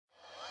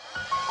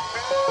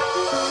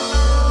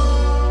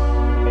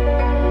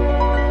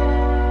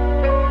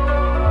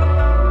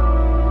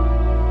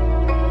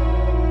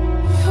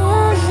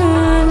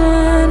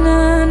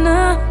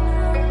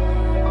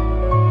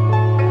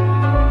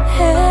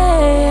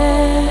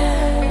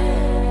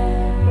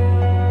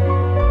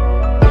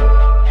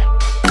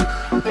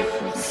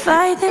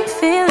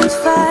feelings,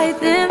 fight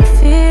them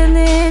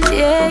feelings,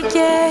 yeah,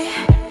 yeah.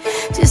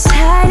 Just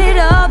hide it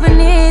all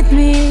beneath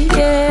me,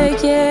 yeah,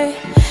 yeah.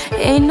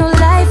 Ain't no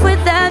life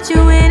without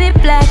you in it,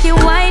 black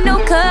and white, no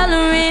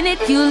color in it.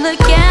 You look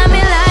at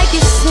me like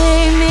you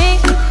see me.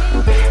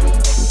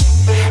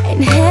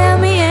 Inhale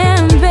me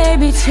in,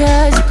 baby,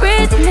 just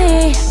breathe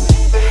me.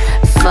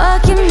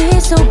 Fucking me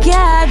so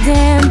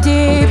goddamn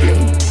deeply.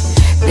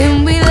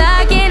 Then we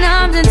lock in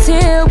arms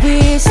until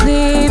we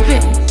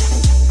sleeping.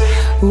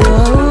 Whoa,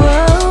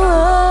 whoa, whoa.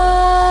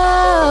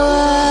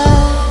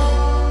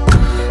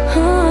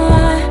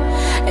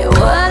 It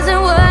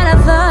wasn't what I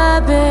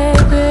thought,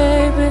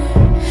 baby.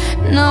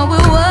 No,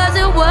 it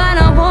wasn't what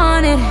I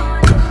wanted.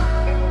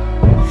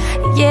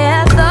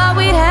 Yeah, I thought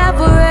we'd have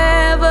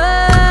forever,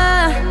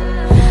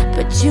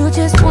 but you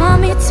just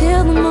want me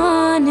till the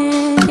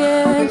morning,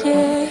 yeah,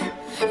 yeah.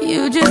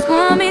 You just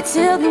want me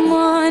till the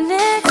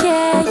morning,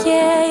 yeah,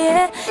 yeah,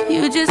 yeah.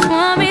 You just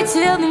want me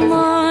till the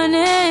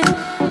morning,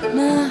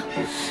 no.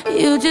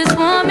 You just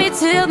want me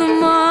till the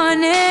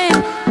morning,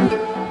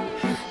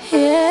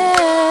 yeah.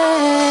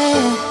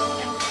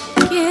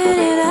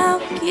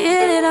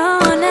 Get it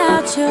on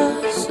out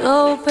your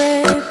soul,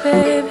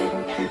 baby.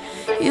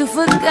 You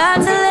forgot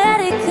to let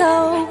it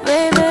go,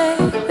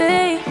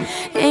 baby.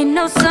 Ain't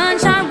no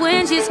sunshine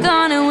when she's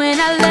gone, and when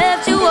I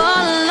left you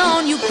all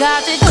alone, you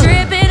got to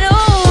trip it,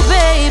 oh,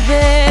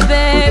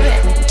 baby.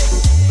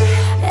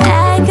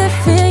 I could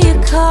feel you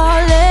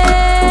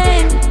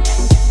calling,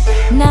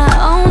 not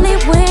only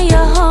when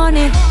you're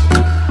horny,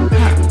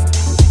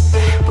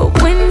 but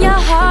when your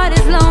heart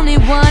is lonely.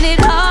 Wanted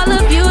all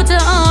of you to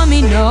own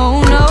me,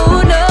 no, no,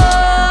 no.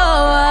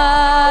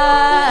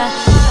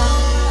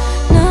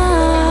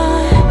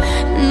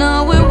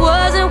 No, it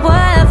wasn't what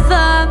I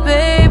thought,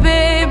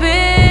 baby.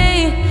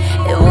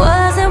 It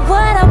wasn't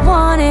what I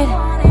wanted.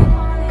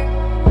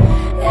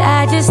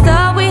 I just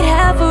thought we'd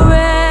have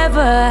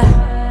forever,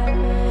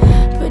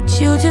 but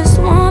you just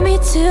want me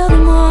till the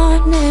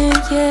morning,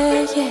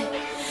 yeah, yeah.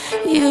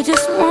 You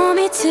just want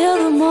me till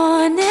the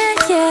morning,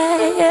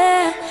 yeah,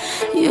 yeah.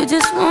 You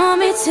just want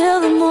me till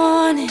the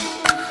morning.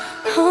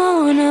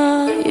 Oh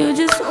no, you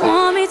just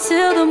want me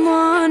till the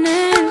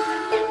morning.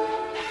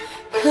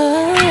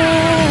 Oh.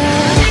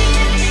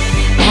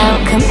 How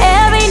come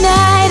every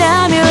night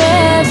I'm your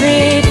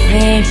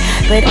everything,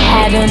 but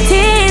I don't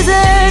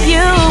deserve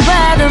you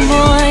by the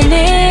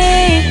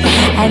morning?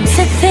 And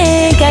to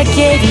think I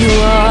gave you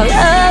all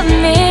of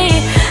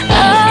me,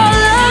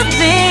 all of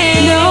me.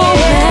 No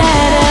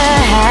matter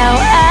how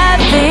I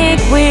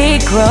think we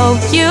grow,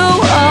 you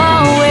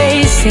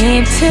always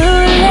seem to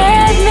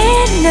let me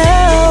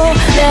know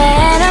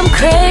that I'm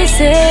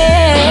crazy.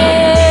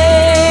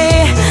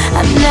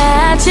 I'm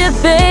not your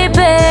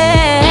baby.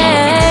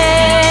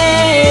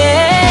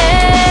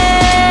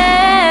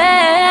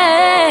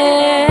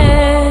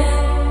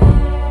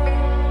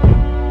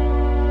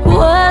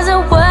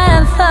 Wasn't what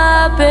I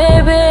thought,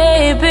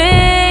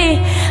 baby.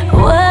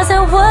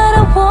 Wasn't what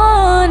I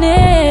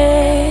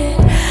wanted.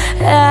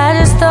 I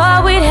just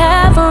thought we'd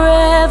have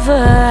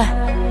forever,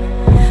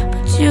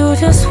 but you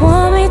just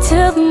want me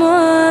till the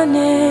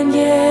morning,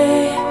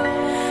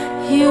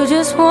 yeah. You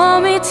just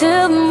want me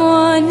till the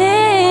morning.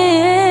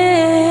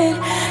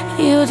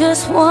 You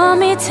just want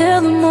me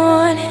till the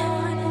morning.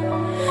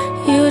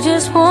 You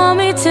just want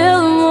me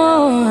till the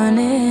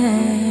morning.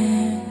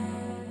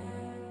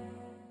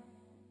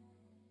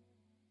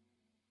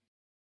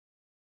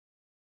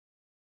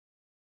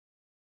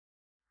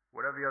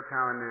 Whatever your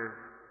talent is,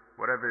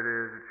 whatever it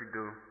is that you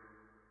do,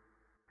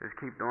 just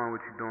keep doing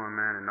what you're doing,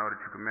 man, and know that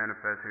you can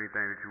manifest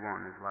anything that you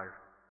want in this life.